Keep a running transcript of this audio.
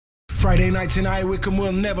Friday nights in WYCOMBE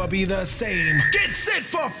will never be the same. Get set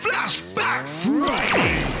for Flashback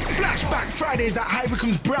Fridays. Flashback Fridays at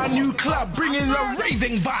WYCOMBE's brand new club, bringing the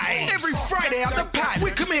raving vibe. Every Friday at the pad,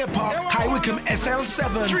 WYCOMBE Air Park, WYCOMBE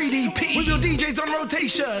SL7, 3DP, with your DJs on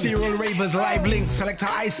rotation. Serial Ravers, Live LINQ, Selector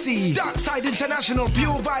IC, DARKCIDE International,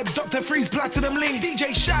 Pure Vibes, Dr. Freeze, Platinum Link,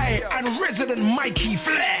 DJ Shy, and resident Mikey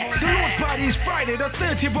FLEXX. The launch party is Friday the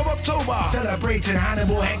 30th of October, celebrating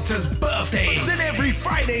Hannibal Hectors' birthday. Then every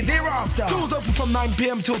Friday thereafter, doors open from 9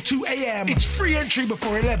 p.m. till 2 a.m. It's free entry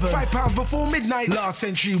before 11, £5 before midnight, last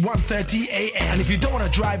entry 1:30 a.m. And if you don't want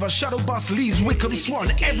to drive, a shuttle bus leaves WYCOMBE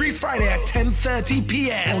Swan every Friday at 10:30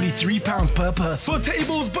 p.m. Only £3 per person. For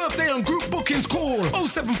tables, birthday and group bookings, call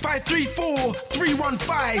 07534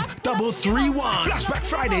 315 331. Flashback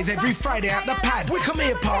Fridays every Friday at the pad, WYCOMBE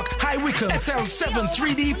Air Park, WYCOMBE SL7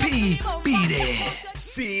 3DP. Be there.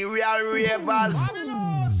 Serial Ravers.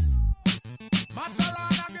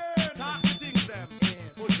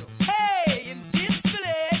 Hey, in this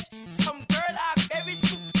village, some girl are very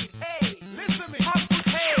stupid. Hey, listen me. Have to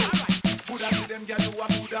tell. Coulda see them gyal do a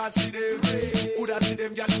coulda see them. Coulda see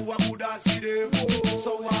them gyal do a coulda see them.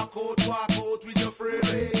 So walk out with your friend.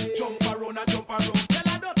 Jump around and jump around. Tell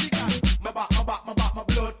her dirty girl. My back, my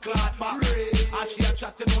blood clot back. And she a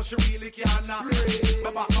chat to know she really can't knock.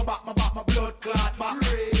 My back, my blood clot back.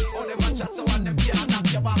 All them a chat so one them can't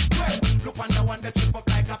knock your back. Look on the one that trip up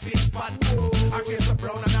like a fish pan. Her face so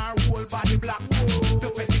brown and her whole body black.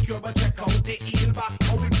 The pedicure but check out the heel back.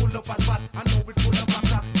 How we pull up a spot and how we pull up a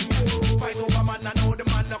shot. Fight over man and know the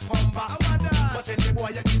man no come back. But then the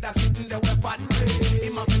boy you kid a sitting there with fat.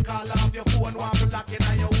 Him have to call off your phone while you lock in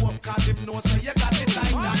on your home. Cause him know so you got it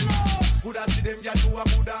like that. Coulda see them, ya do a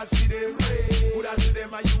coulda see them. Coulda see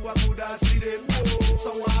them and you a coulda see them.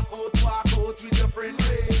 So walk out with your friend.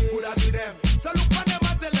 Coulda see them. So look on them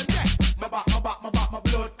and tell them, yeah. My back, my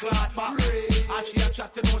blood clot back. And she a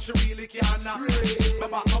chat to know she really can't knock. My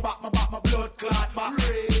back, my blood clot back.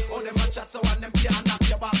 All them a chat so one them can't knock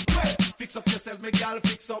your back. Fix up yourself, me girl,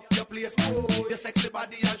 fix up your place. Your sexy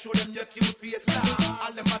body and show them your cute face.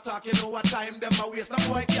 All them a talk, you know what time them a waste. No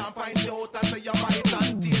boy can't find you out and say you might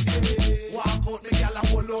and taste. Walk out, me girl, and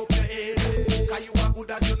hold up your head. Cause you are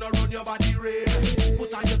good as you know run your body red.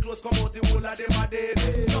 Put on your clothes, come out, the whole of them a dead.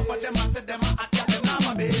 Enough of them a said them a act, them not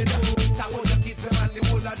a bed. Talk about the kids and the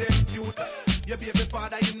whole of them cute. Your baby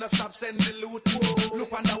father, him no stop send the loot.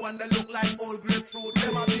 Look on the one that look like old grapefruit.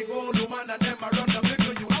 Them a big old woman and them a run the big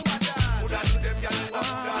to you. Coulda see them, y'all know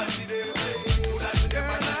coulda see them. Coulda see them,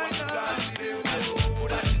 and you coulda see them.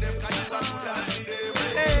 Coulda see them, cause you coulda see them.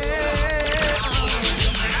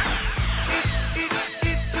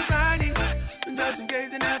 It's a Friday, just in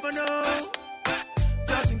case you never know.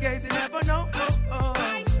 Just in case you never know.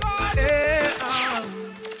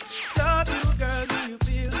 Love you, girl, do you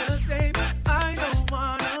feel the same? I don't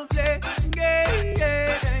wanna play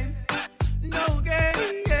games, no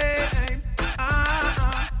games.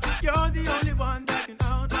 You're the only one that can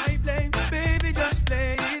out my flame. Baby, just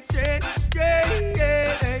play it straight.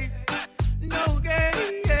 No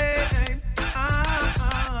games.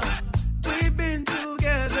 We've been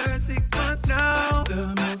together 6 months now.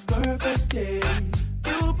 The most perfect days.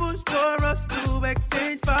 You pushed for us to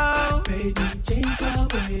exchange vows. Made me change our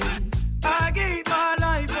ways. I gave my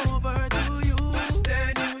life over to you.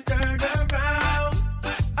 Then you turned around.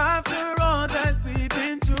 After all that we've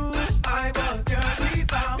been through, I was your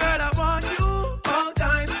rebound. Girl, I want you all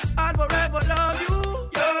time. I'll forever love you.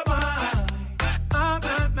 You're mine. I'm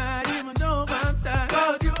not mad even though I'm sad.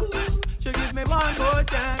 Cause you should give me one more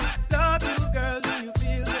chance. Love you, girl, do you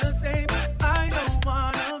feel the same? I don't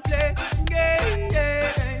wanna play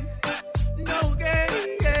games. No games.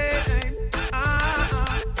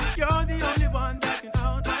 You're the only one that can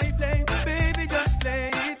out my flame. Baby, just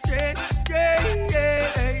play it straight.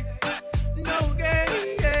 No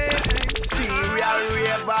games. Serial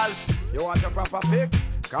Ravers. You want your proper fix?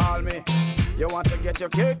 Call me. You want to get your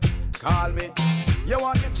kicks? Call me. You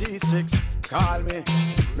want your cheese sticks? Call me.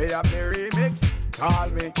 Me have the remix? Call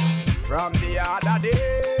me. From the other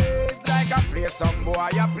days, like I play some boy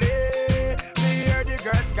I play. Me hear the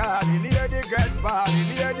girls calling, hear the girls bawling,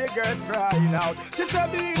 hear the girls crying out. She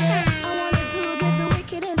said, be there. I wanna do it with the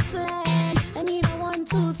wickedest slang. I need a 1,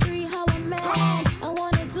 2, 3, how a man. I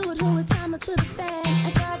wanna do it who would time it to the fan.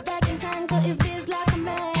 I thought back in time, got his biz like a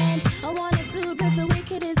man. I wanna do it with the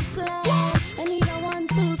wickedest slang. I need a 1,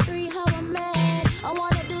 2, 3, how a man. I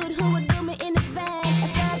wanna do it who would do me in his van. I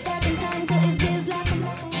thought back in time, got his biz like a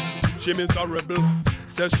man. She miserable,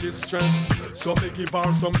 says she's stressed. So me give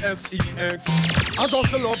her some sex. I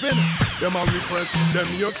just loving them a request. Them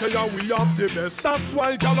here say we have the best. That's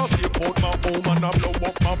why y'all skip out my home and I blow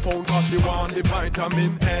up my phone, cause she want the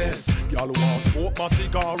vitamin S. Y'all want smoke my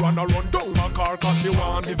cigar and I run down my car, cause she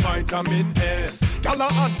want the vitamin S. Y'all a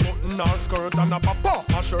unbutton her skirt and a pop off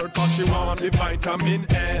my shirt, cause she want the vitamin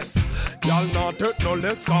S. Y'all not take no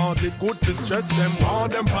less, cause it good to stress. Them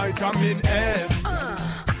want them vitamin S.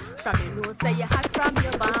 From you know say you hot from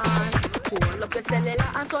your band. Pull up your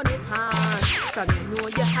cellular and turn it on. From you know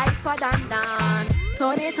you hyper than Dan.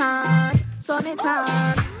 Turn it on, turn it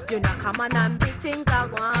on. You know common and big things I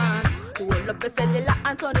want. Pull up your cellular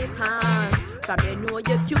and turn it on. From you know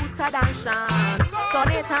you're cuter than Sean.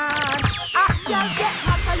 Turn it on. Y'all get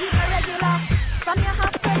hotter, you the regular. From your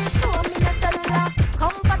half credit, show me your cellular.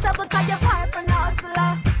 Comfortable cause you're far from the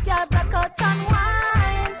hustler. Y'all break out and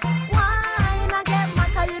wine, wine. I get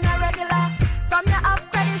mad cause you the regular. From your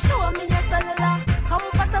half credit, show me your cellular.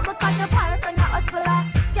 Comfortable cause you're far from the hustler.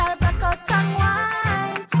 Y'all break out and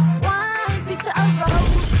wine, wine. Picture a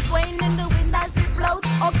rose, swaying in the wind as it blows.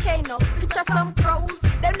 Okay, no, picture some crows.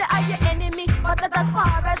 Them they are your enemy, but that's as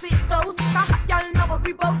far as it goes. Y'all know what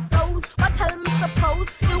we both those. But tell me suppose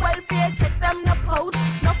the welfare checks them no pose.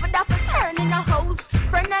 No for that for turning a hose.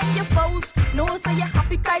 Friend and your foes. No say your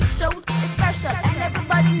happy kite shows. It's special and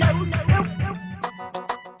everybody knows.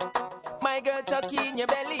 My girl tucky in your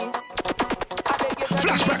belly.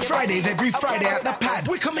 Flashback Fridays every Friday at the pad.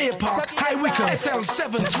 WYCOMBE AIR PARK, High Wycombe,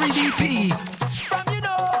 SL7 3DP. From you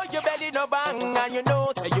know your belly no bang, and you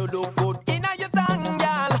know say you look good in your thang,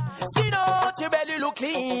 y'all. Skin out your belly look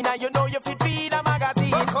clean, and you know you fit feed a magazine.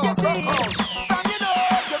 You see, from you know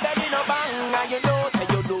your belly no bang, and you know say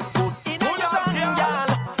you look good in your thang, y'all.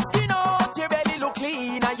 Skin out your belly look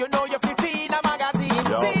clean, and you know you fit feed a magazine.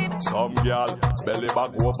 Yo, some girl belly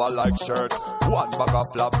back over like shirt. One bag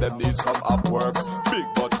of flap, them need some up work. Big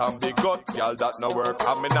butt and big gut, girl, that no work.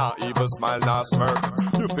 And me not even smile, not smirk.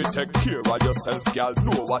 You fit take care of yourself, girl,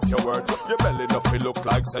 know what you're worth. Your belly no feel look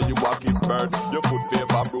like say you a give birth. Your foot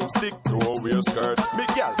favor broomstick, no real skirt. Me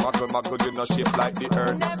girl, muggle, you no shape like the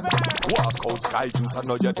earth. Walk out sky juice, I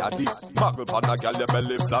know your daddy. Muggle pan a girl, your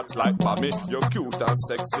belly flat like mommy. You're cute and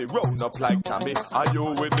sexy, round up like Tammy. Are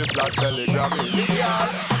you with the flat belly Grammy? Me girl,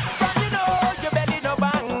 from you know your belly no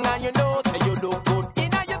bang, and you know say you look good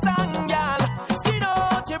in your thang, y'all. Skin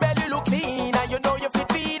out your belly look clean, and you know you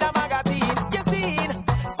fit feed a magazine. You seen,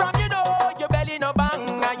 from you know your belly no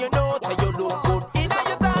bang, and you know say you look good in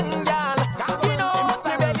your thang, y'all. Skin out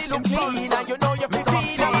your belly look clean, and you know you fit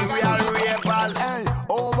feed a magazine. Hey,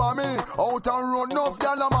 over me, out and road enough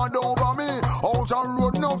gyal a mad over me. Out and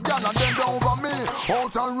road enough gyal a bend over me.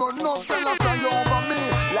 Out and road enough gyal a cry over me.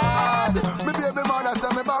 Lad, me baby mother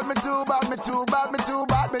say me bad, me too bad, me too bad, me too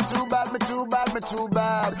bad, me too bad, me too bad, me too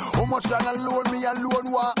bad. How much gyal alone me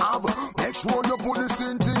alone want have? Make sure you put the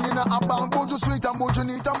same thing in a bank. But you sweet and but you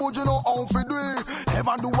neat and but you know how to do it.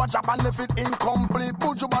 Never do a job and left it incomplete.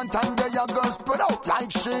 But you want time there your girl spread out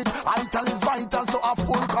like shit. Vital is vital, so a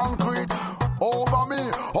full concrete. Over me,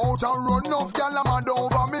 out and run enough gyal a mad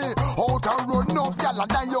over me. Out and run enough gyal a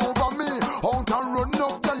die over me. Out and run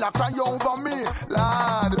enough gyal a cry over me.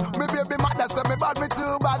 Lad, me baby mother say me bad, me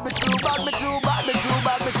too bad, me too bad, me too bad, me too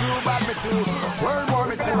bad, me too bad, me too. World war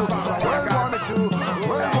me too, world war me too,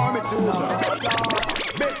 world war me too.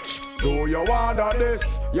 Bitch, do you wanna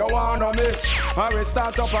this? You wanna miss? I will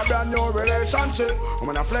start up a brand new relationship. I'm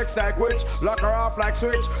gonna flex like witch, lock her off like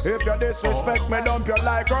switch. If you disrespect me, dump you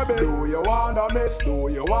like rubbish. Do you wanna miss? Do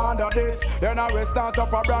you wanna this? Then I will start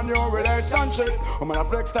up a brand new relationship. I'm gonna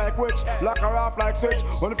flex like witch, lock her off like switch.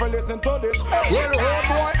 Only if you listen to this. Well, oh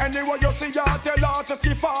boy, anyway you see her, tell her to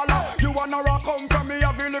see faller. You wanna rock home from me,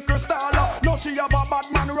 have a little staller. No, she have a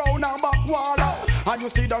bad man round and back waller. And you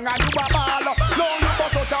see down and you a baller. No, you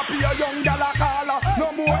bust out up here, young gal a caller.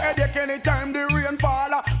 No more headache anytime the rain fall.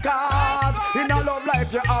 Cause in a love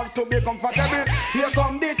life you have to be comfortable. Here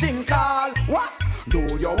come the things called what? Do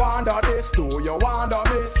you wonder this? Do you wonder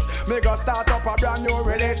this? Me go start up a brand new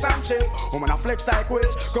relationship. I'm gonna flex like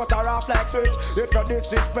witch, cut her off like switch. If you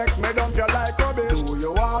disrespect me, dump you like rubbish. Do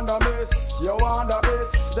you wonder this? You wonder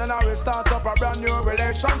this? Then I will start up a brand new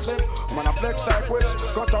relationship. I'm gonna flex like witch,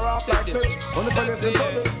 cut her off like switch. Only for listen to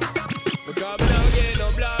this. Because me now get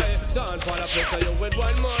no blind. Don't fall up with you with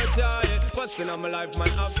one more time. First thing on my life, man,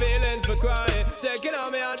 I'm feeling for crying. Taking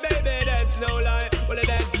on me out, baby, that's no lie. Well,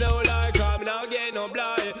 that's no lie. Cause me now get no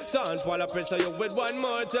blind. Don't fall fall, I pressure you with one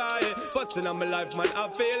more try. Busting on my life, man,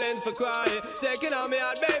 I'm feeling for cry. Taking on me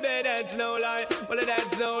out, baby, that's no lie. Well,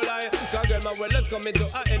 that's no lie. Cause girl, my world is coming to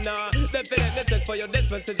a end now. Definitely take for your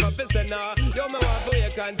dispensage for now. You're my one for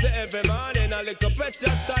you can say every morning. A little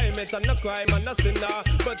precious time, it's no crime and no sinner.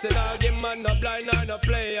 But in a game, man, no blind or no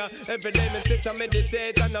player. Every day, me sit and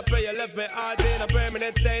meditate and I pray. You left me heart in a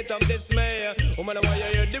permanent state of dismay. Woman, why you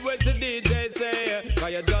hear the words the DJ say?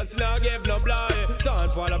 Cause you just not give no blind.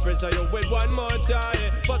 Don't fall, I pressure you with one more try.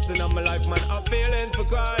 Busting on my life, man, I'm feeling for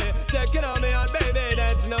cry. Checking on me out, baby,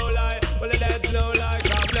 that's no lie. Well, that's no lie,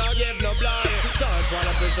 cause not give no blind. Don't fall,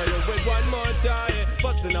 I pressure you with one more try.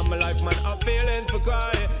 Busting on my life, man, I'm feeling for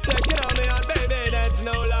cry. Checking on me out, baby, that's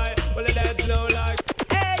no lie. Well, that's no lie.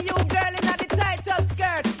 Hey, you girl in the tight up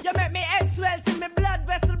skirt, you make me head swell till my blood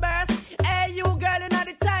vessel burst. Hey, you girl in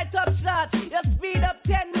the tight up shorts, you speed up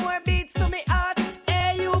 10 more beats to me heart.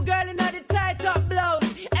 Hey, you girl in the tight up blouse,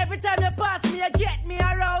 every time you pass me, you get me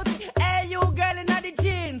aroused. Hey, you girl in the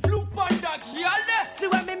jeans, look on that, y'all. See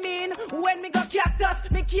what me mean? When me go cactus,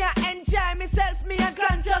 me can't enjoy myself, me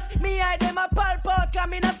unconscious. Me hide them a pulp out, cause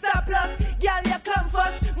me no stop loss. Girl, you come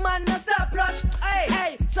first, man, no stop rush. Hey,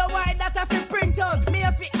 hey, so why that I feel print out? Me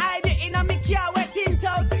have to hide it in a me car wet tint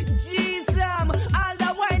out. Jesus, all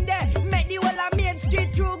the wine there, make the whole of Main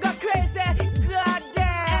Street crew go crazy. God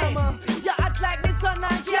damn, you act like the sun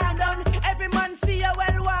and calm down. Every man see you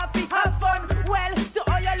well, waffy, have fun. Well, to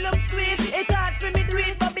all you look sweet, it's hard for me to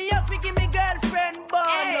eat, but me have to give me girlfriend bun.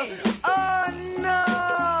 Hey. Oh no,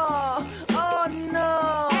 oh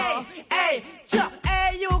no. Hey, hey, hey,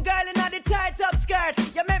 you girl in the tight up skirt,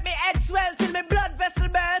 you make me head swell till my blood vessel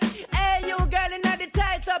burst. Hey, you girl in the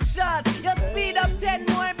tight up short, you speed up 10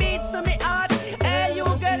 more beats to me heart. Hey, you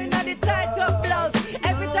girl in the tight up blouse,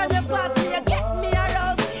 every time you pass me, you get me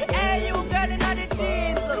aroused. Hey, you girl in the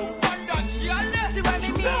jeans, see what me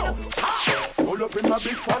mean? Pull up in my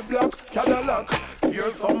big fat black Cadillac.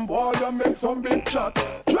 Hear some boy and make some big chat.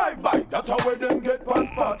 Drive by, that's how where them get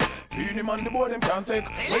fat. Clean him on the board, them can't take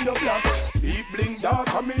way the black. Deep bling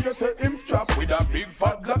dark, and me you say him strap. With a big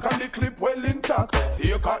fat black and the clip well intact.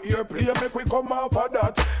 Take a ear play, make we come off of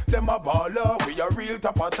that. Them a baller, we a real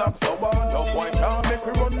top. So no boy can't make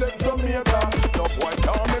we run left Jamaica. No boy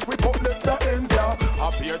can't make we put left the end ya.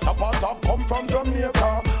 A beer top come from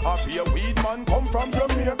Jamaica. A beer weed man come from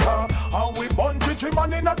Jamaica. And we bun chichi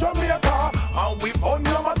man in a Jamaica. And we bun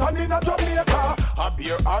Yamatan in a Jamaica. A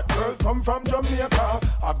beer hot girls come from Jamaica.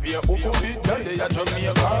 A beer uku big girl they a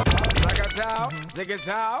Jamaica.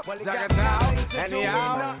 Zagazao, Zagazao,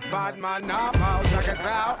 anyhow, bad man now,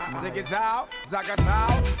 Zagazao,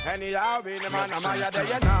 anyhow, be the man, I'm higher than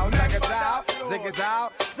you now,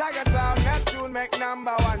 Zagazao, Neptune make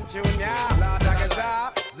number one tune, yeah,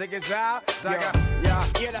 Zagazao,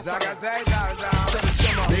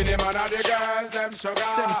 be the man of the girls, them sugar,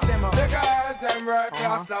 the girls, them work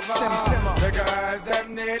class lover, the girls, them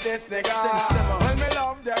need this nigga, when me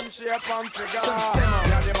love them, shape and figure,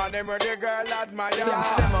 yeah, the man, them where the girl admire,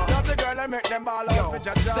 love the girl and make them ball out for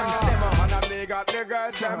jaja, and they got the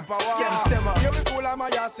girls, them power, here we cool, I'm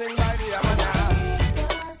a sing by the Amana.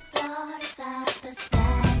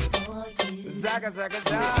 Zaga, zaga,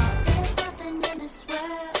 zaga. There's nothing in this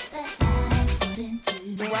world that I wouldn't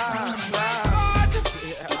do. Wow.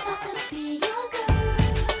 If I could be your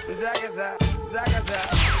girl. Zaga, zaga, zaga, zaga.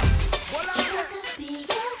 If I could be your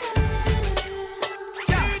girl.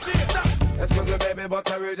 Excuse me, baby,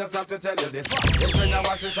 but I will just have to tell you this. It's been a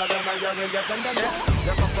while since I done my young and getting the mess.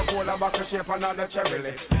 Your Coca-Cola bottle shape and all the cherry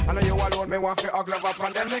lips. I know you alone, me want to hug up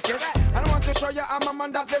and then make it. I want to show you I'm a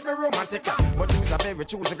man that's very romantic. But you's a favorite,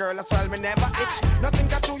 choose a girl as well, me never itch. Nothing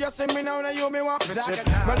got to you, see me now, you me want to strip.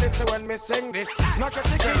 But listen when me sing this, knock a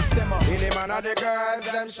ticket. In the man of the girls,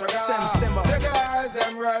 them sugar. The girls,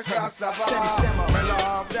 them world class lover. Me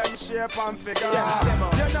love them shape and figure.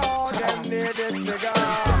 You know them need this nigga.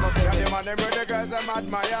 Yeah, the man them with the girls, them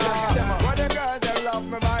admire. When the girls, them love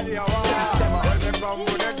me by the hour. When they come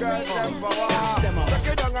with the girls, them power. Suck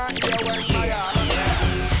it down and hear when fire.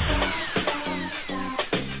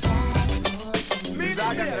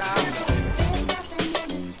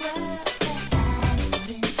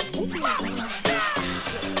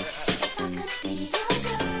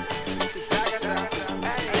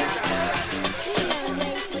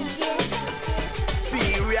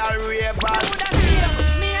 Serial ravers.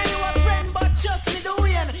 Me and you a friend, but just me the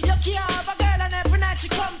win. You can't have a girl and every night she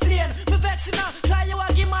complain. Me vexing her, cause you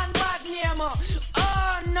a give man bad name.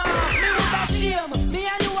 Oh no, me would a shame. Me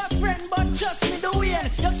and you a friend, but just me the win.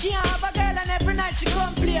 You can't have a girl and every night she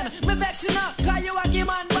complain. Me vexing her, cause you a give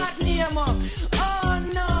man bad name. Oh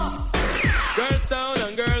no. Girls down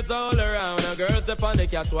and girls all around, and girls up on the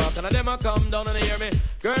catwalk and them a come down and hear me.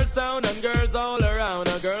 Girls down and girls all around.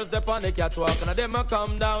 Girls up on the catwalk and them a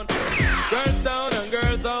come down. Girls down and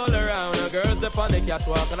girls all around. Girls up on the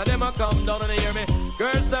catwalk and them a come down and hear me.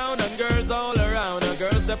 Girls down and girls all around.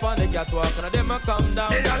 Girls up on the catwalk and them a come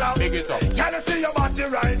down. Hey, y'all, big it up. Can you see your body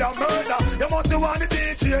ride and murder? You must want the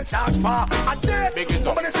DJ charge for a day. Big it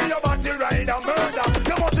up. When you see your body ride and murder,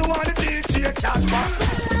 you must want the DJ charge for.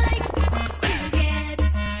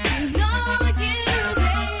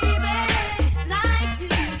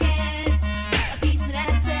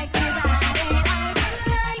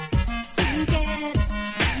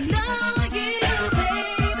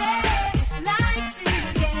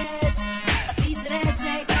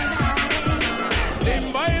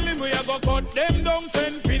 Them down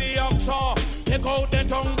send for the oxa. Take out the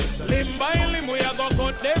tongue. Limb by limb we are gonna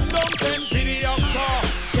cut them down send for the oxa.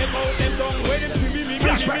 Take out the tongue. Where them see me.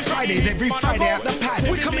 Flashback Fridays every Friday at the pad.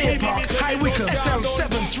 WYCOMBE Air Park, High Wycombe, SL7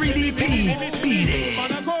 3DP. Be there.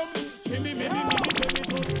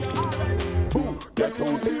 Guess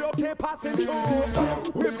who TOK passing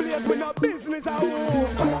through? We blaze with no business at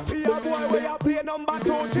home. See a boy where you play number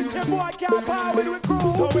 2. Chiche boy can't power with we crew.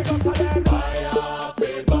 So we go to them. Fire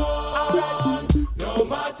feel burn. No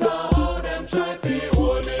matter how them try to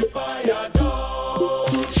hold the fire down.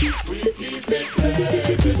 We keep it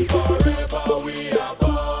blazing forever. We are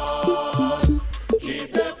born.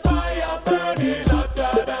 Keep the fire burning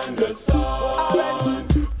hotter than the sun.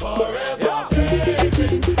 Forever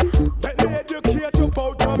blazing.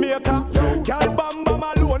 About Jamaica, girl bam bam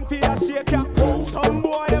alone for a shaker. Some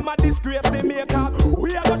boy them a disgrace the maker.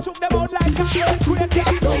 We a go shoot them out like a earthquake.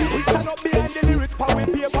 We stand up behind the lyrics, power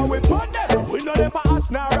with paper, we burn them. We no never ash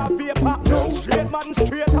nor a vapor. Straight man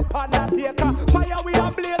straight up on that taker. Fire we a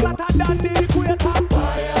blaze hotter than the equator.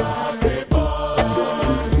 Fire we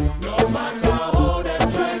burn, no matter how them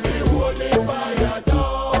try to hold the fire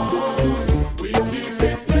down. We keep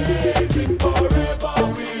it blazing forever.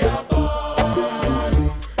 We are born.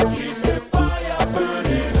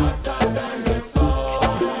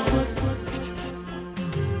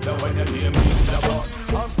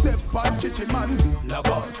 Chichi man, log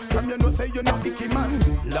on. From you know say you know icky man,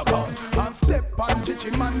 log on. And step on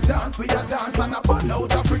Chichi man, dance we a dance and a burn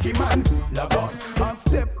out a freaky man, log on. And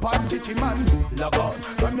step on Chichi man, log on.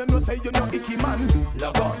 From you know say you know icky man,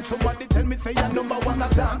 log on. Somebody tell me say you number one a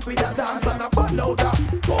dance we a dance and a burn out a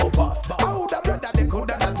boss. I woulda brother they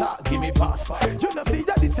coulda not talk, give me pass. You know see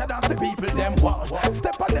ya this a dance the people them want.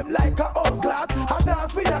 Step on them like a old clock. A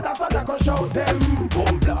dance we a dance and I go show them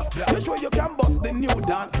boom blast. You sure you can bust the new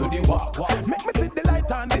dance to the walk. Make me see the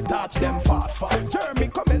light and the touch them fast. Jeremy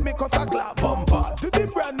come and make us a glad bumper. To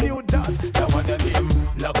the brand new dance, the one the name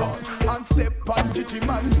log on. And step on Chichi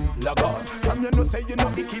man, log on. From you know say you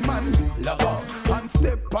know icky man, log on. And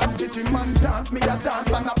step on Chichi man, dance me a dance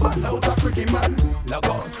and a ball out a freaky man, log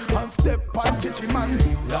on. And step on Chichi man,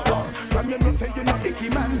 log on. From you know say you know icky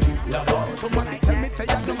man, log on. Somebody tell me say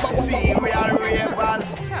you're number one. Serial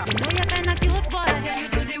ravers. You know you're kinda cute boy, yeah you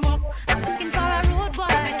do the work. I'm looking for a road boy,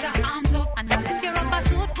 better arms up and I'll lift your rubber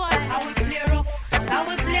suit boy. How we play rough, how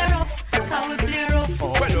we play rough, how we play rough.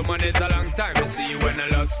 Well, woman, it's a long time to see you when I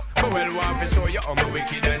lost. But well, want to show you how me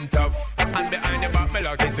wicked and tough. And behind the back, me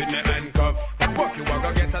lock it with me handcuff. Walk you walk,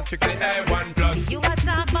 go get a strictly A1+. You a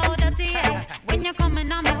talk about dirty, yeah. When you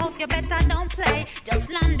coming on my house, you better don't play. Just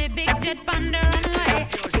land the big jet on the runway.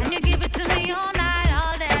 And you give it to me all night,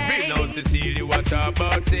 all day. Big now, Cecilia, what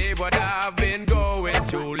about? Say what I've been going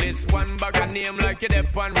through. List one bag of name like you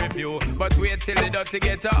dep on review. But wait till the dirty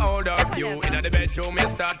get a hold of you. In the bedroom, you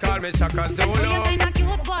start call me Shaka Zulu. You're kinda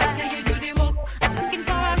cute boy, yeah you do the work. I'm looking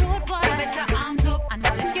for a road boy, better arms up and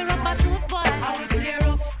I'll lift your rubber suit boy. How we play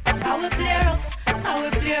rough, how we play rough, how we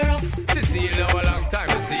play rough. Cecilia, a long time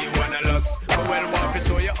to see you when I lost. But well, want to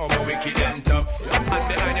show you how me wicked and tough. And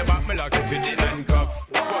behind your back, me lock it with the handcuff.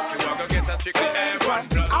 Walk you walk, go get a strictly A1+.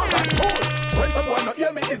 When someone not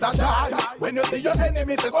hear me is a child. When you see your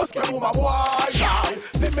enemy, say go scream my boy.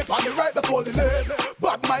 See me on the right, that's all the left.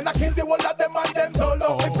 Bad mind, I kill the whole of them and them don't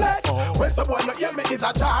love me flesh. When someone not hear me is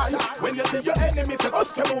a child. When you see your enemy, say go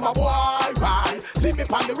scream my boy. See me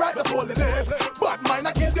on the right, that's all the left. Bad mind,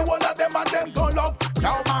 I kill the whole of them and them don't love.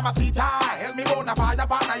 Yo, mama, see help me burn a fire,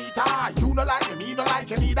 burn a heater. You don't like me don't like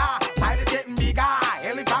you neither. Style is getting bigger.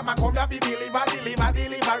 Hell if I'm a come here, be deliver, really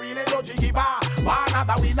don't you give her. One as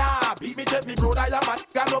a winner. Beat me, check me, brother, I'm a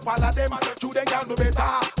nigga, no all of them. True, they can do better.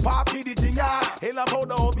 Pop me the thing, hell about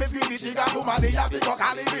the house, me feel the trigger. To my day, I pick up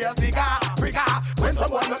calibrate digger. Trigger, when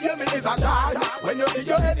someone not hear me is a child. When you see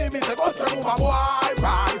your enemy, say go straight move a boy,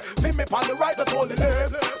 right. See me on the right, that's all the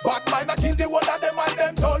left. But mine, I kill the one of them and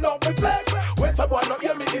them don't love me flex. When someone not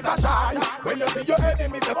hear me is a child. When you see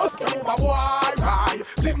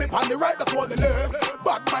on the right, that's all the left.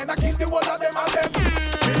 Bad mind, I kill the one of them and them.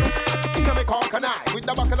 Inna me cork and I, with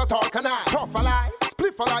the buckle of talk and I. Talk for life,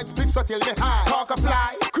 spliff for light, spliff so till me high. Talk a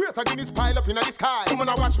fly, create a Guinness pile up in the sky. Woman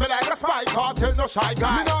a watch me like a spy, cartel no shy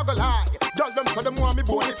guy. Me nah go lie, girl them so them want me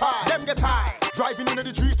bonify. Them get high, driving in the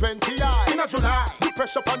 320i. In a July, the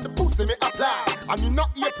pressure on the pussy me apply. And me not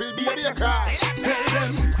April, baby I cry. Tell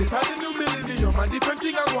them, this is the new millennium and different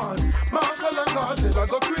thing I want. Marshall and cartel, I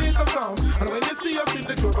go create a sound. And when you see us in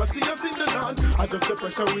the club, I see us in the land. Adjust the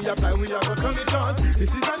pressure we apply, we are gonna turn it on.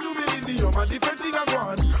 This is a new millennium and different thing I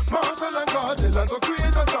want. Marshall and cartel, I go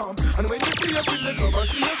create a sound. And when you see us in the club, I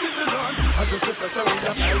see us in the land. Adjust the pressure we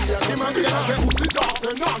apply, we are gonna turn it on. Pussy just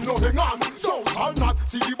and on, nothing on. So shall not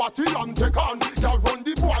see the body and take on. Y'all run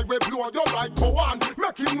the boy, we blow you like go on.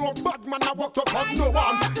 Make him no bad man, I walk up on no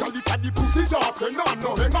one. Y'all if the pussy just and on,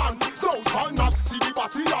 nothing on. So shall not see the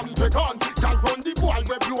body and take on. Y'all run the boy,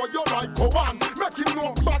 we blow you like go on. Make him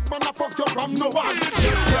no bad man, I fuck you from no one.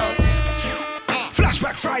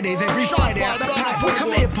 Flashback Fridays every Friday at the Pipe,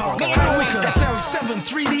 WYCOMBE AIR PARK, WYCOMBE 7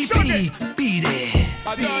 3DP. Be there.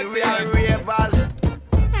 Serial ravers.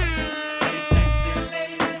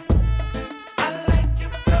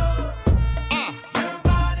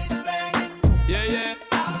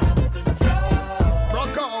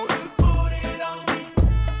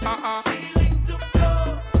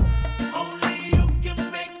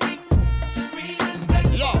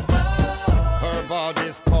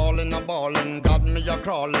 Ballin', got me a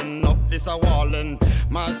crawling up this a wallin'.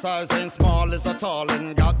 My size ain't small, it's a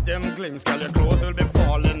tallin'. Got them glimpse, girl, your clothes will be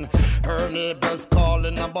falling. Her neighbors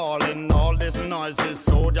calling a ballin'. All this noise is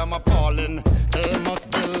so damn appalling. They must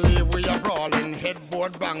believe we are brawling.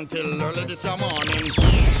 Headboard bang till early this morning.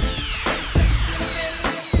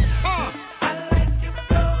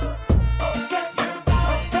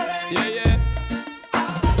 Yeah, yeah.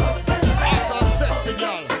 That's a sexy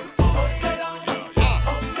girl.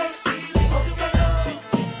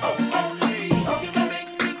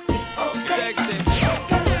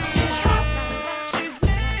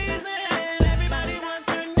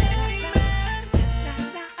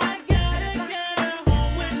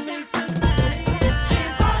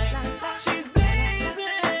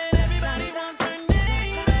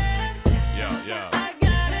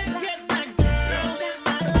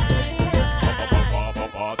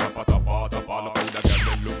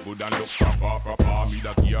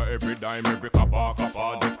 Every dime, every kappa,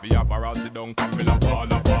 just for your barrel, sit down, come me la pa.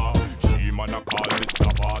 She man a call me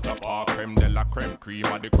tapa, creme de la creme, cream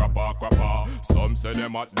of the crappa. Some say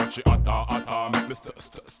them hot, but she hotter, make me stutter.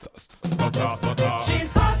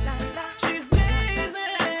 She's hot, she's blazing,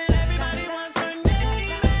 everybody wants her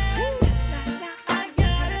name. I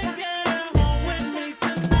gotta get her home with me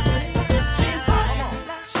tonight. She's hot,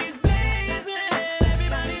 she's blazing,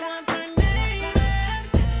 everybody wants her name.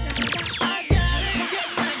 I gotta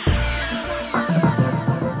get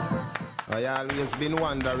I always been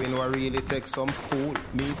wondering what really takes some fool.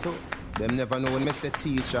 Me too. Them never know when me say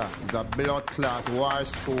teacher is a blood clot war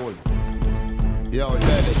school. Yo,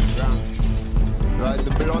 Delhi, France. Right,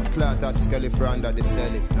 the blood clot a skelly for under the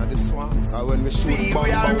celly. Now the swamps. And when we shoot bomb,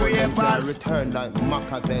 we can return like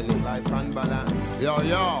Machiavelli. Life and balance. Yo.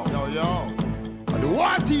 And the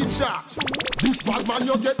war teacher. This bad man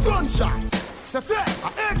you get gunshot. Say fair, a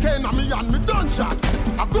AK na me and me done shot.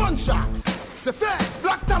 A gunshot. Say fair,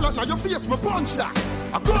 black talent now your face me punch that.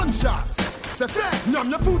 A gunshot. Say fair,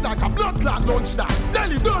 numb your food like a blood clot lunch that.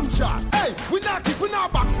 Delhi done shot. Hey, we not keep in our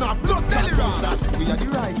box now. Blood Delhi rush. We are the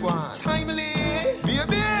right one. Timely,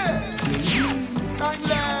 baby.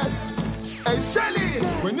 Timeless. Hey Shelly,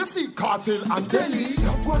 when you see cartel and Delhi,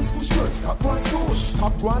 stop one push girl, stop one push.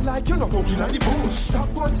 Stop one like you no fucking at the bush. Stop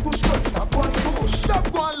one push girl, stop one push.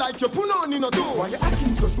 Stop one like you put on in a door. Why you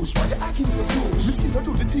acting so stush? Why you acting so stush? You see you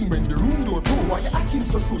do the thing when the room door too. Why you acting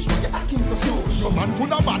so stush? Why you acting so stush? Your man put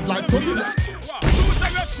a bad like to the left. Choose a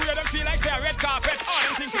red square, them feel like they're red carpet. All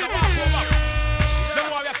them thinking of walk over. The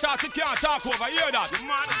warrior started can't talk over, hear that?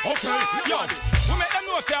 Okay, yo, we make them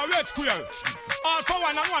know say a red square. All for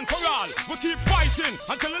one and one for all. We keep fighting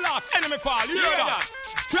until the last enemy fall. You hear that?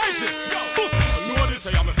 Crazy. Yo. Know this,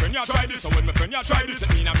 say I'm a friend, you try this. So when my friend, you try this, it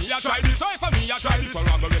mean I me, you try this. So if I me, you try this, so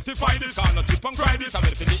I'm gonna rectify this. Can't not chip and cry this. I'm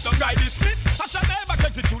ready to don't try this. I shall never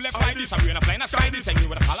get it, you left like this. I'm gonna fly and try this. And you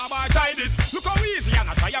with a calabar try this. Look how easy and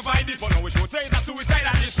I try to fight this. But now we should say that suicide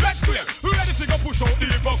and this. Let's clear. We ready to go push out the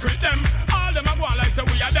hypocrite them. All them are going like say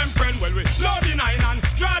we are them friend. Well we load the nine and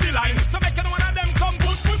draw the line. So make one of them come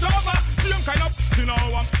put over. See them kind of, you know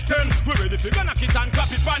I'm 10. We ready to gonna kick and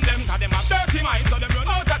clap it from them. Cause them have dirty minds so them run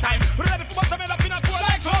out of time. We ready for bust them up in a pool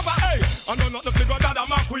like over. Hey, I know not the figure that I'm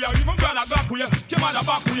back with you. Even brother back with you. Came on the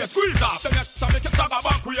back with you. Squeeze off. Them just make you stop a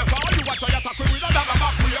back with you. way. Call you watch your attack with a dagger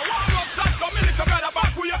back way. One up, Sash, come in, little brother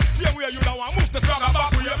back way. Same way you don't want move the swagger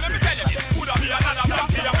back way. Let me tell you, could have been another black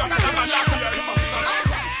here, another black way.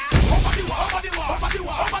 Over the wall, over the wall, over the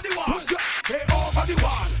wall, over the wall. Hey, over the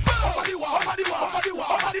wall, over the wall, over the wall, over the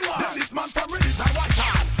wall, over the wall. Then this man from Reddit and watch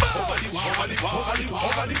out. Over the wall, over the wall, over the wall,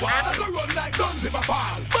 over the wall. I go run like guns if I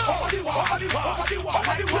fall. Over the wall, over the wall, over the wall,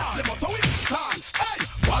 over the wall. Them up to it, can. Hey,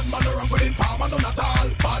 bad man around with him, farmer none at all.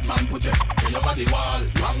 Bad man put it over the wall.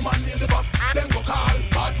 Wrong man in the buff, them go call.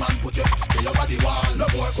 Bad man put it over the wall. No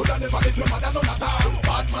boy coulda never live with mother none at all.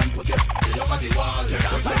 Bad man put it over the wall.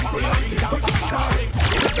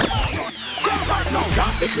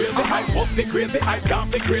 Dance the crazy hype, bust the crazy hype,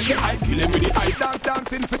 dance the crazy hype, kill him with the hype. Dance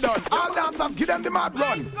dancing for done. All dancers give them the mad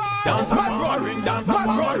run. Dance mad roaring, dance mad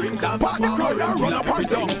roaring, dance mad roaring, run up and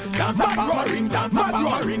down. Dance mad roaring, dance mad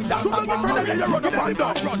roaring, dance mad roaring, you run up and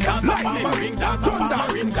down. Dance mad roaring, dance mad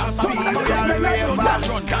roaring, dance mad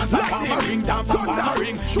roaring, dance mad roaring, dance mad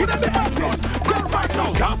roaring. Shoot at the exit. Go right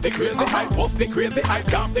now. Dance the crazy hype, bust the crazy hype,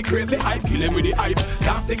 dance the crazy hype, kill him with the hype.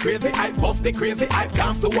 Dance the crazy hype, bust the crazy hype,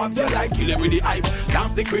 dance the ones you like, kill him with the hype.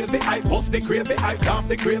 Dance the crazy hype, bust the crazy hype, dance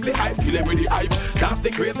the crazy hype, kill him with the hype. Dance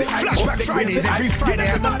the crazy hype, Flashback Fridays every Friday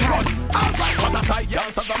at the park. Alright, what a sight,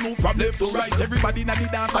 yes, as I move from left to right. Everybody na the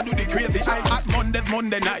dance, I do the crazy hype. At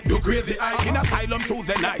Monday night, do crazy hype. In Asylum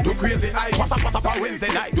Tuesday night, do crazy hype. What's up for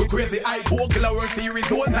Wednesday night, do crazy hype. 4 Killer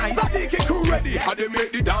Series all night. Sadiq crew ready, and they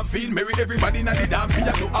make the dance feel merry. Everybody na the dance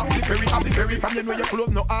feel, you up the ferry, from you know your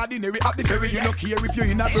clothes no ordinary. Up the ferry, you no care if you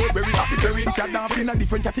in a Burberry. Up the ferry, it's a dance in a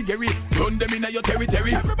different category. Run them in your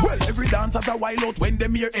territory. Well, every dancer's a wild out when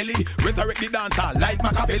them hear Ellie. Resurrect the dancer like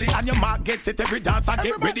Machiavelli, and your mark gets it. Every dancer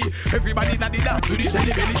get ready. Everybody na the dance do the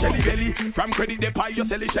shelly belly. From credit the pie, you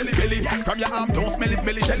sell it shelly belly. From your arm don't smell it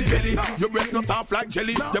smelly shelly belly. Your breath no soft like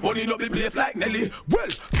jelly. Your body love the place like Nelly. Well,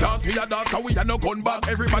 dance we a dance, we a no gun back.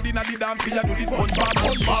 Everybody na the dance we a do this fun bob.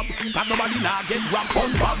 Cause nobody na get rap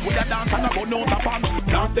fun bob. We a dance and a gun out a pan.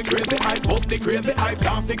 Dance the crazy hype, bust the crazy hype,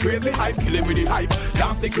 dance the crazy hype, kill him with the hype.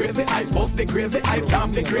 Dance the crazy hype, bust the crazy hype,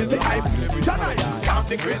 dance the crazy hype. Dance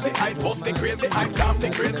the crazy hype, bust the crazy hype, dance the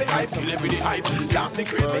crazy hype, kill him with the hype. Dance the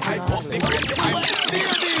crazy hype, bust the crazy hype.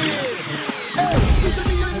 Hey, picture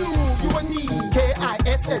me and you and me,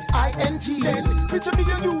 K-I-S-S-I-N-G. Then picture me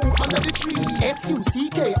and you under the tree,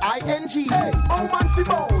 F-U-C-K-I-N-G. Hey, oh man,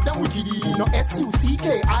 Fibo, then wikiddy, no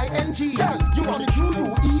S-U-C-K-I-N-G. Yeah, you want the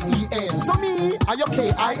Q-U-E-E-N. So me, I your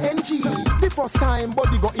K-I-N-G. The first time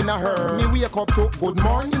body got in a her, me wake up to good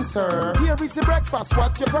morning, sir. Here is the breakfast,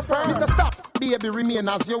 what's you prefer? Me say stop, baby, remain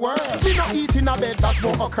as you were. Me no eat in a bed, that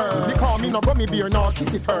won't occur. Because me no gummy beer, nor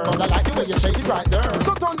kissy fur. But I like the way you shake it right there.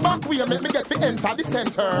 So turn back, we make me get to enter the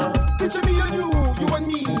center. Picture me and you and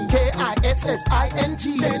me,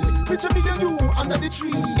 K-I-S-S-I-N-G. Then picture me and you under the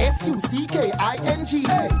tree, F-U-C-K-I-N-G.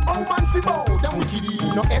 Hey, oh man, Fibo, then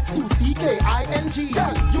wikiddy, no S-U-C-K-I-N-G.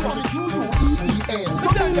 Yeah, you want me Q-U-E-E-N. So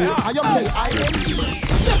then, I am K-I-N-G.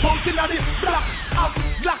 Step out in the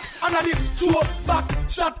black, and I did 2 back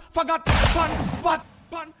shot, forgot one spot.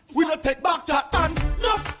 We don't take back chat and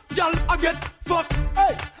enough y'all I get fucked.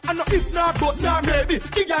 Hey, I know if not but not maybe.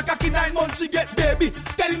 The girl cocky 9 months she get baby.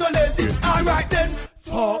 Getting no lazy. Alright then.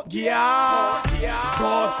 Fuck yeah.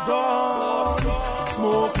 Boss guns.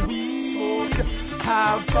 Smoke weed.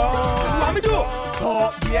 Have fun. What me do?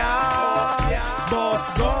 Fuck yeah.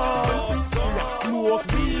 Boss guns.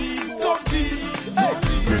 Smoke weed. Don't cheese. Hey.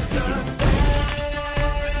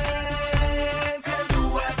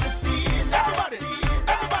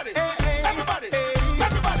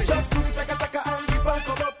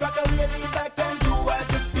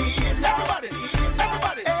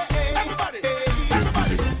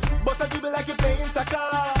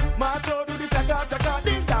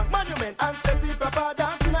 And set the proper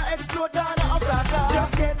dance in a explode down a Osaka.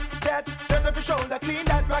 Just get that, turn up your shoulder, clean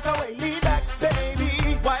that, rock away, lean back,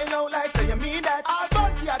 baby. Why no like say you mean that? I'll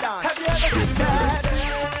bump your dance. Have you ever seen that?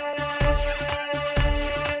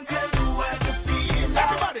 Tell you what you feel.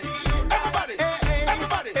 Everybody.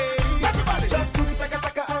 Just do the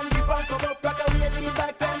chaka and keep on come up, rock away, lean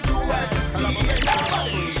back, and do what you feel.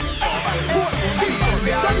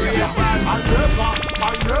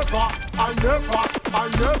 I never.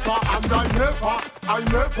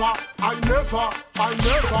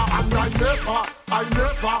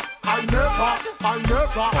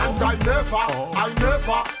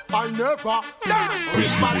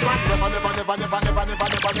 Big man never.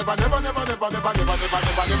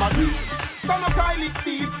 So no toilet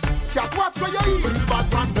seat. Just watch where you eat. Big bad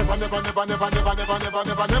man never.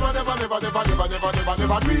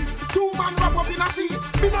 2 man wrap up in a sheet.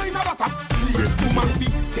 Me know in a lot of place. 2 man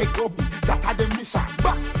feet. take up, that are the mission.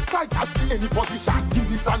 Back, side dash to any position.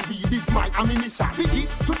 This and be this my ammunition. Figgy,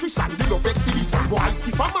 nutrition, the love exhibition. Boy,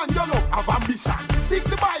 if a man you love have ambition, seek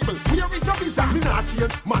the Bible, here is a vision. Me not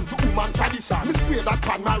change, man to woman tradition. Me swear that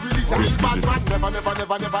pan my religion. Real bad man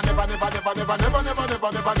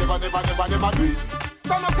never do it.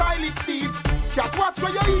 So no toilet seat, can't watch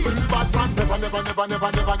where you eat. Real bad man never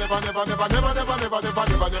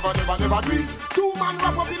do it. Two man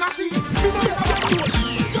wrap up in a sheet. We know you never do this.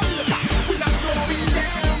 Jamaica, we not going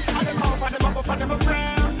down. And them off and them up and them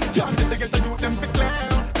around. Can't let the get the youth them be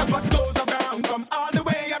clown. Cause what goes around comes all the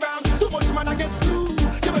way around. Too much man I get slew.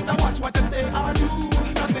 You better watch what they say or do.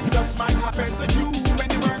 Cause it just might happen to you. When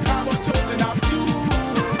you work hard but chosen of you.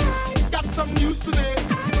 Got some news today.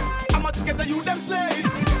 How much get the youth them slave?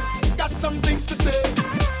 Got some things to say.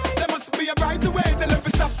 There must be a brighter way. They'll ever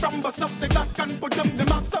stop from bust up the clock and put them the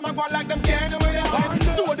map. Some are going like them can't do without it.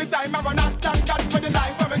 Two the time I run out, thank God for the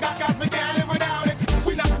life where we got cause we can't live without it.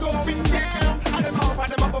 We not going down. And them off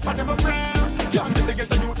and them up and them around. Can't let the get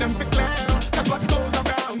the youth them be clown. Cause what goes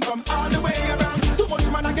around comes all the way around. Too much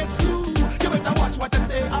man I get slew. You better watch what they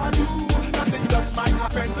say or do. Cause it just might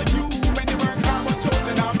happen to you. When you work hard but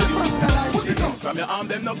chosen of you. From your arm,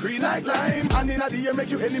 them no green like lime. And in the air make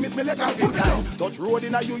you enemies me like a good time. Touch road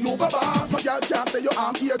in a you go boss. No girl can't say your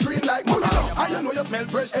arm here green like mud. And you know you smell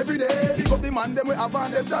fresh every day. Pick up the man them we have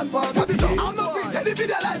on them John Paul. I'm no green, tell the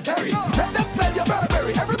video like Terry. Let them smell your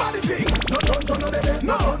Burberry. Everybody think. No choncho no de,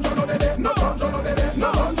 no choncho no de, no choncho no de, no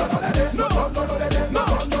choncho no de, no choncho no de, no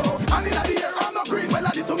choncho. And in the air I'm no green. Well I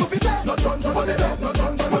did so no fit. No choncho no de, no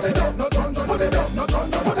choncho no de, no choncho no de, no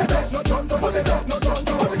choncho no de, no choncho no de, no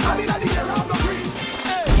choncho. And in the air I'm no green.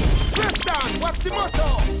 What's the motto?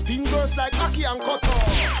 Spin goes like Aki and Koto.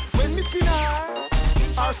 When me spin her,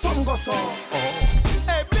 our song goes so.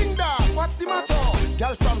 Hey, bling dog, what's the motto?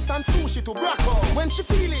 Girl from San Sushi to Braco. When she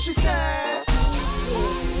feel it, she said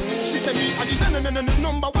me, I did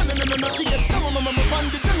number one, she gets some on the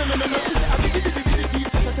she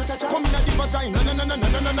said, come in at the vagina,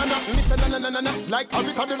 Mr. like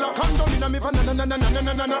avocado, condom in a me,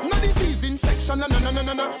 no disease, infection,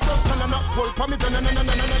 so, hold for me, me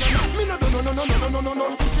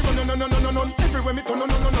no, everywhere me,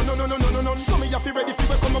 no, so me have to ready for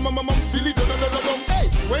feel it, hey,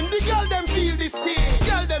 when the girl them feel this thing,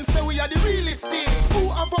 girl them say we are the realest thing, who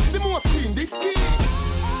have up the most in this key?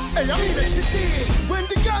 Hey, I mean, she see when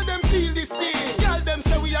the girl them feel this thing, girl them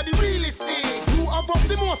say we are the realest thing. Who have up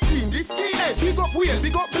the most clean this skin? Hey, big up wheel,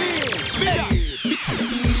 big up bling.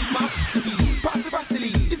 Pass the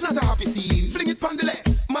facility, it's not a happy scene. Fling it on the left,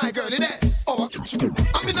 my girl in there. Oh,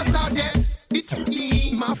 I'm in the start yet.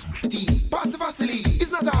 Pass the facility,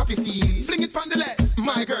 it's not a happy scene. Fling it on the left,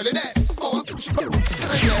 my girl in there. Oh,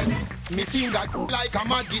 yes. Me feel that like a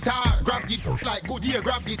mad guitar. Grab the like good ear,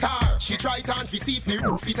 grab guitar. She try to see if me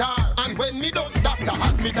fit her. And when me done, doctor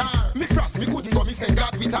admit her. Me frost, me couldn't go, me send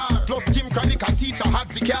God with her. Plus Jim Chronic and teacher had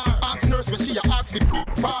the car. Ask nurse where she ask for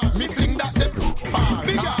far. Me fling that them far.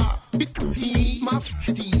 Bigger, my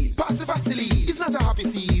pass the facility. It's not a happy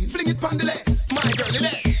scene. Fling it on the left, my girl in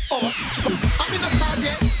there. Oh, I'm in a start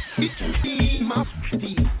yet. My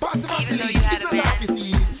pass the facility. It's not a happy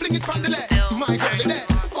scene. Fling it on the left, my girl in there.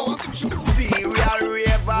 Serial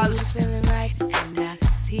ravers. Feeling right, and I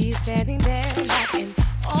see you standing there like an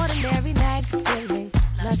ordinary night, feeling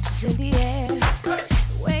lust in the air. The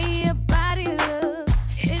way your body looks,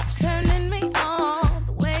 it's turning me on.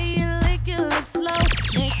 The way you lick it looks slow,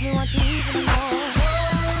 makes me want you even more.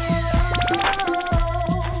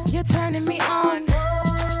 You're turning me on.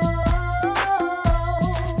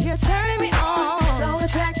 You're turning me on. So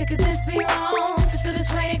attracted, could this be wrong? To feel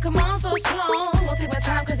this way, come on, so strong. Won't take my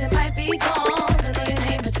time, cause it might be gone. I know your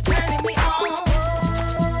name, but you're turning me on.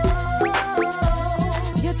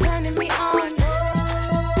 You're turning me on.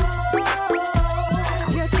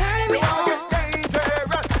 You're turning me on.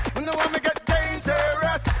 You know I'ma get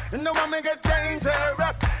dangerous. You know I'ma get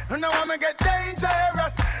dangerous. You know I'ma get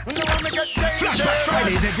dangerous. You know I'ma get dangerous. Flashback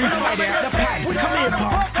Fridays every Friday at the Pad. WYCOMBE AIR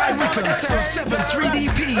Park. High Wycombe 07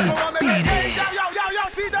 3DP. Beat it. Yo,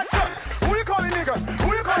 see that shit? Who you calling nigga? Who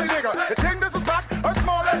you calling nigga? You think this is back or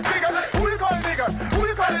small and bigger? Who you calling nigga? Who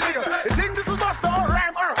you calling nigga? You think this is master or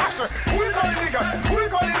rhyme or husher? Who you calling nigga? Who you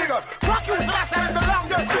calling nigga? Fuck you, so that's how it's the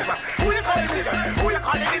longest river. Who you calling nigga? Who you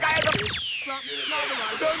calling nigga?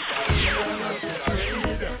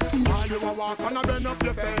 All you a walk and a bend up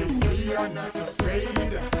your face. We are not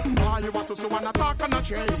afraid. All you a so wanna talk and a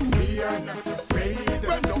trace. We are not afraid.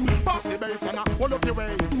 Bend up, pass the bass and a hold up your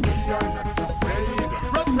waist. We are not afraid.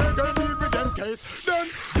 Red girl deal with them. taste. Then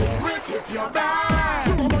do it if you're bad.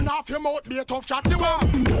 You run off your mouth, be a tough chat you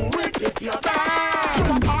want. Do it if you're bad.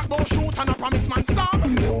 You a talk about shoot and a promise man stop.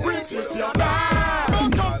 Do it if you're bad.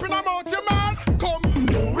 Don't jump in about your man. Come,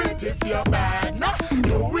 do it if you're bad. No,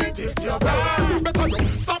 do it if you're bad. Better you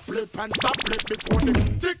stop flip and stop flip before the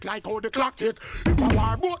tick like how the clock tick. If I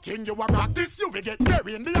war boating, you a practice, you will get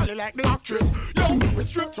buried in the alley like the actress. Yo, we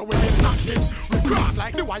strip so we get knock this. We cross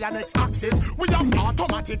like the WYNX axis. We have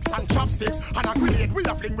automatics and chopsticks. And a grenade we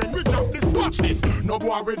a fling when we drop this. Watch this. No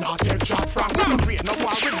boy we not take shot from. No afraid, no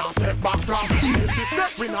boy we not step back from.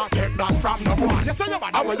 Disrespect we not take that from. No boy, you say you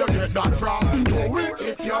bad, where you get that from? Do it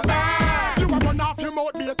if you're bad. You a run off your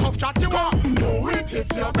mouth, be a tough chat you want. Do it if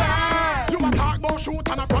you're bad. You a talk about shoot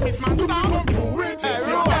and a promise man stop. Do it if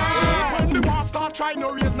you're bad. When the war start try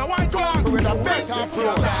no raise no white flag. With a better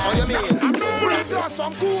flow. Oh you mean? I'm the friends of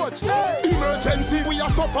some coach. Emergency we a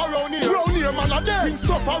suffer around here. Round here man a dead. Things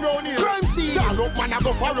stuff around here. Crime scene. Y'all up man a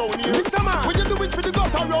go for around here. Mr. Man, what you doing for the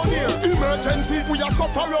gut around here? Emergency we a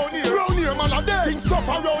suffer around here. Round here man a dead. Things stuff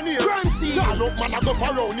around here. Crime scene. Y'all up man a go for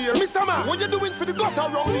around here. Mr. Man, what you doing for the gut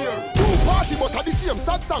around here? Two party but at the same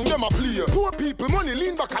sad song them a play. Poor people money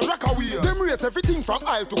lean back and rock away. Them raise everything from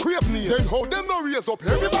aisle to crave near. Then how them no raise up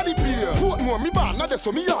everybody pay. Portmore me band now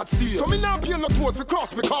so me yard stay. So me now pay no toll for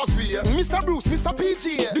cross me causeway. Mr. Bruce, Mr.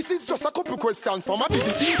 PG. This is just a couple questions from a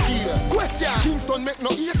DDTG. Question. Kingston make no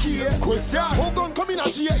AK. Question. How gun come in a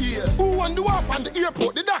GA? Who want the wharf and the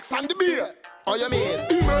airport, the docks and the beer? Oh you mean?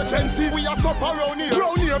 Emergency, we a suffer around here.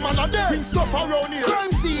 Round here man a dead. Things stuff around here.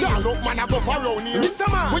 Crime scene. Y'all up man a go for around here. Mr.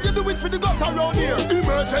 Man, what you doing for the gut around here?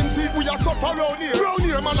 Emergency, we a suffer around here. Round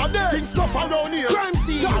here man a dead. Things stuff around here. Crime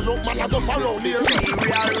scene. Y'all up man a go for around here.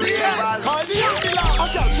 We are ravers. Call the ambulance. A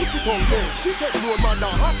girl pussy come there. She take no man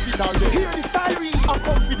down hospital there. Hear the siren. I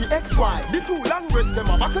come for the XY. The two long breasts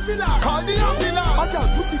them a back of the line. Call the ambulance. A girl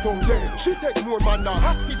pussy come there. She take no man down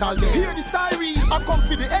hospital there. Hear the siren. I come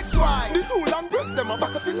for the XY. The two long breast them a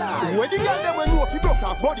back of the line. When the girl them when know if you broke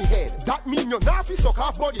off body head, that mean you not fi suck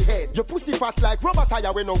off body head. Your pussy fat like rubber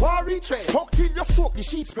tire when no worry tread. Fuck till you soak the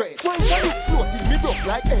sheet spread. When you slow till me broke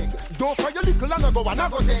like egg. Don't for your little and I go and I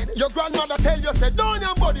go dead. Your grandmother tell you say don't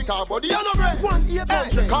your body car body and no bread.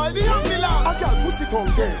 1-800 call the ambulance. A girl pussy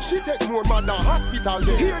come there. She take more man than hospital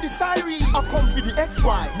there. Hear the siren. I come for the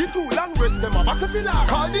XY. The two long breasts them a back of the line.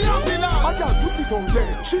 Call the ambulance. A girl pussy come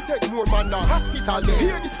there. She take more man than hospital there.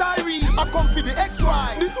 Hear the siren. I come for the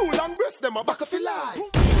XY. The two long breasts them a back of the line.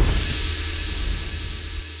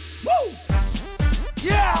 Woo!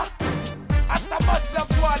 Yeah! That's so much love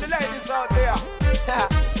to all the ladies out there.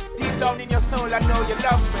 Deep down in your soul, I know you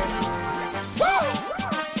love me. Woo!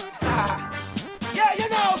 Yeah, you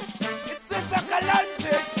know, it's just like a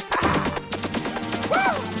luncheon.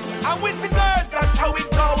 Woo! I'm with the girls, that's how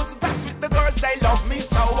it goes. That's with the girls, they love me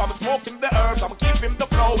so. I'm smoking the herbs, I'm keeping the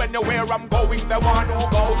flow. Anywhere I'm going, they want to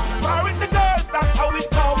go. I'm with the girls, that's how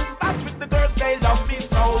it goes. That's with the girls, they love me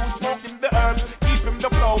so. Smoking the herbs, keeping the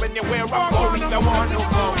flow. Anywhere I'm going, they want to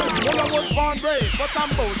go. Well, I was born brave, but I'm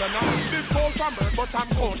bolder now. Big cold from birth, but I'm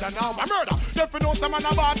colder now. I murder, definitely know some man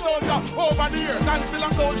a bad soldier. Over the years, and still a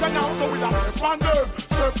soldier now. So we just step on them,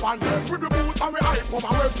 step on them. With the boots and we hype up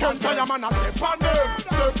and we can't tell your man a step on them,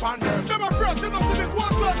 step on them. Them afraid, you know, see the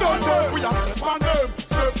quotes, don't know. We just step on them,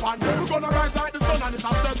 step on them. We gonna rise like the sun and it's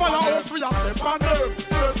a step on them. We just step on them,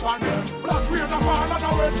 step on them. Black rain and fall and I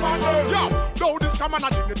wait for them. Yo, though this come on a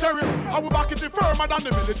dignitary, and we back it firmer than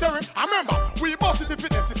the military. I remember, we bust it if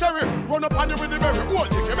it's necessary. Run up on you with the berry,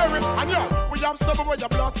 hold you get berry. And yeah, we have something where you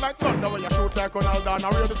blast like thunder, where you shoot like Ronaldo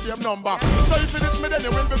and we're the same number. So if it is me, then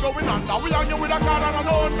you will be going under. We on you with a car and an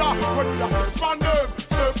Honda. When we are step on them,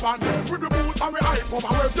 step on them. With the boots and we hype up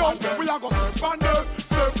and we're done. We are gonna step on them,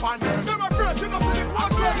 step on them. Them afraid, you know, see the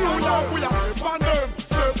past. We are step on them,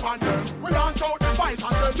 step on them. We launch out the fight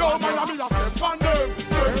and then yo, Miami, are step on them,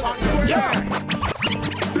 step on them. Yeah.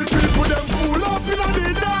 The people them pull up in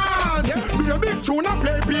the dance. Be a big tune and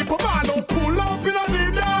play people ball up, pull up in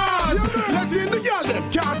the dance. Let's see the girl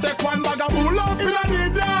them can't take one bag of pull up in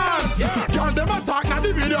the dance. Girl them attack na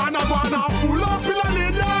the video and I wanna pull up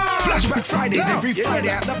in the dance. Flashback Fridays every Friday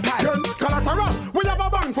at the pad. Collateral, we have a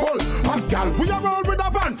bank full. And girl, we have roll with a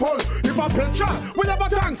van full. If a petrol, we have a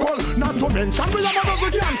tank full. Not to mention we have a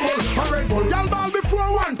dozen can full. A Red Bull, girl ball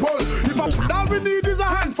before one pull. If a all we need is a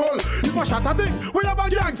handful. If a shot a thing, we have a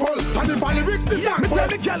gang full. And if a lyrics the song full. Me tell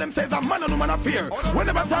the girl them says a man and woman a fear.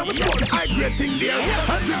 Whenever time we put the high grade thing there,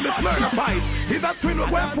 and drink the Smyrna 5. Is that twin we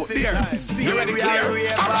go and put there? See you ready clear.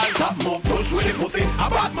 Stop move push with the pussy. A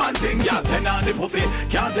bad man thing, y'all send on the pussy.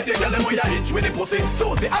 Can't take the girl them where you hitch with the pussy.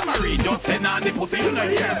 So the Anne-Marie just send on the pussy. You know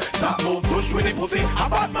here. Stop move push with the pussy. A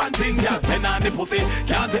bad man thing, girl, send on the pussy.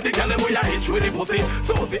 Can't take the girl away, I hit with the pussy.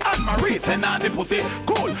 Susie and Marie, send on the pussy.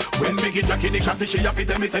 Cool. When me get Jackie the shotty, she have to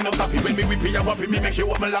tell me send no happy. When me whip her up, me make she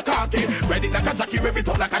walk me like a cocky. Ready like a Jackie, ready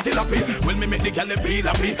talk like a jalopy. When me make the girl feel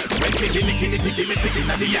happy. When me kill me ticky, me ticky,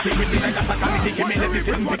 na the yaki, me like a sakali, ticky, me let me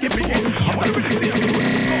feel picky. I want to really see me.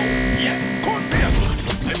 Yeah, come here.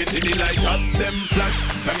 Let me see the light of them flash.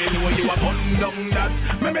 From me know you a bun down that.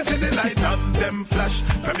 Let me see the light of them flash.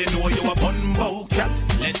 From me know you a bun bow cat.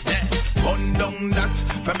 Let that bun down that.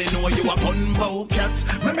 From me know you a bun bow cat.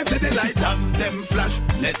 Let me see the light of them flash.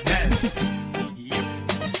 Let dance.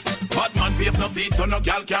 Bad man face no seat, so no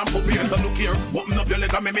girl can put here. So look here, open up your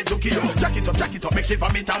leg and make me look here. Jack it up, make she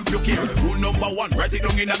vomit and puke here. Rule number 1, write it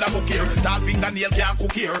down in another book here. Tall fingernail can't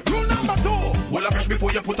cook here. Rule number 2, well a fresh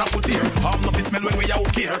before you put a foot here. Harm no fit smell when we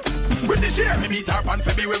out here. British here, me meet her on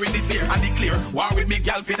February this year. And declare, war with me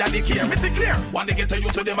girl for daddy care. Me say clear, want to get to you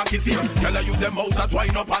to them a kiss here. Tell her use them out that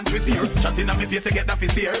wind up and twist here. Chatting at me face to get the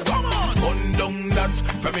fist here. Come on, bun down that.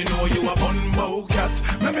 From me know you a bun bow cat.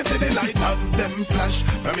 Let me see the light of them flash.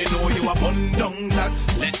 From me know you a bun down that.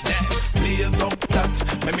 Let that blaze up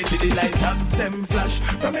that. Let me see the light of them flash.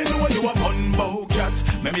 From me know you a bun bow cat.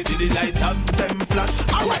 Let me see the light of them flash.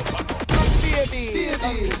 Alright.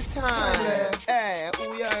 Baby, time. Hey,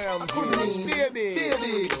 we are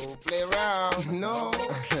baby. Don't play around, no.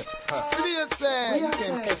 Seriously, you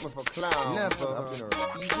can't take me for clown. Never.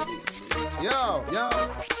 Yo.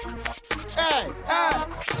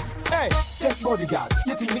 Hey, take bodyguard,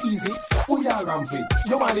 you think me easy? Who ya ramp with?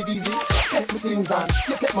 You want it easy? Take me things on,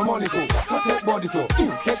 you take my money too. So take body too,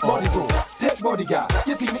 take body too. Take bodyguard,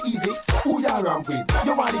 you think me easy? Who ya ramp with?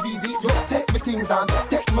 You want it easy? You take me things on,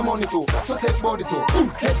 take my money too. So take body too,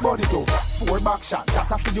 take body too. 4 back shot, that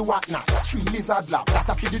a for the whatnot. 3 lizard lap, that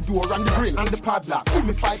a for the door and the grill and the padlock. Give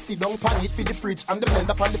me 5 sit down pan it for the fridge and the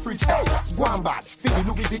blender on the fridge. Hey, go on bad, for the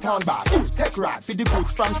Louis Vuitton bag. Take rad, for the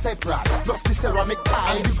boots from separate. Plus the ceramic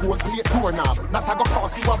tie and the gold plate doorknob. That a go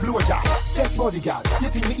cost you a blowjob. Take bodyguard, you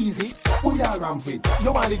think me easy? Who ya ramp with?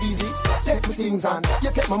 You want it easy? Take me things on,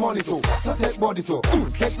 you take my money too. So take body too,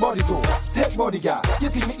 take body too. Take bodyguard, you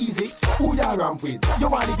think me easy? Who ya ramp with? You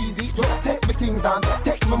want it easy? You take me things on,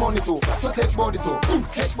 take my money too. So take body too,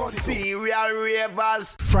 take body too. Serial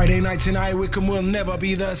ravers. Friday nights in Wycombe will never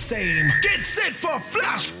be the same. Get set for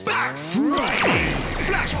Flashback Fridays.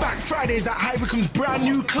 Flashback Fridays at Wycombe's brand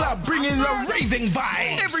new club, bringing the raving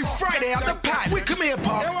vibe. Every Friday at the pad, WYCOMBE AIR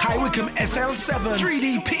PARK, WYCOMBE SL7,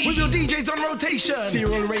 3DP, with your DJs on rotation.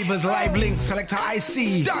 Serial Ravers, Live LINQ, Selector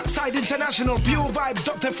IC, DARKCIDE International, Pure Vibes,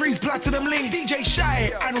 Dr. Freeze, Platinum LINQ, DJ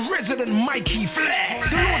Shy, and resident MIKEY FLEXX.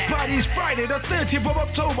 The launch party is Friday the 30th of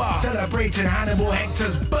October, celebrating Hannibal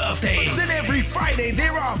Hectors' birthday. Then every Friday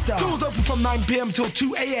thereafter, doors open from 9 p.m. till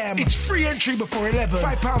 2 a.m. It's free entry before 11,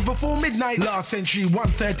 £5 before midnight, last entry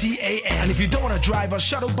 1:30 a.m. And if you don't want to drive, a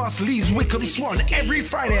shuttle bus leaves Wycombe Swan every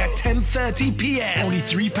Friday at 10:30 p.m. Only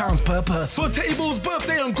 £3 per person. For tables,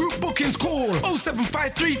 birthday and group bookings, call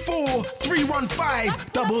 07534 315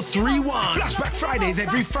 331. Flashback Fridays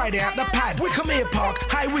every Friday at the pad, WYCOMBE AIR PARK,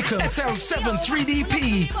 Wycombe SL7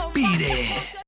 3DP. Be there.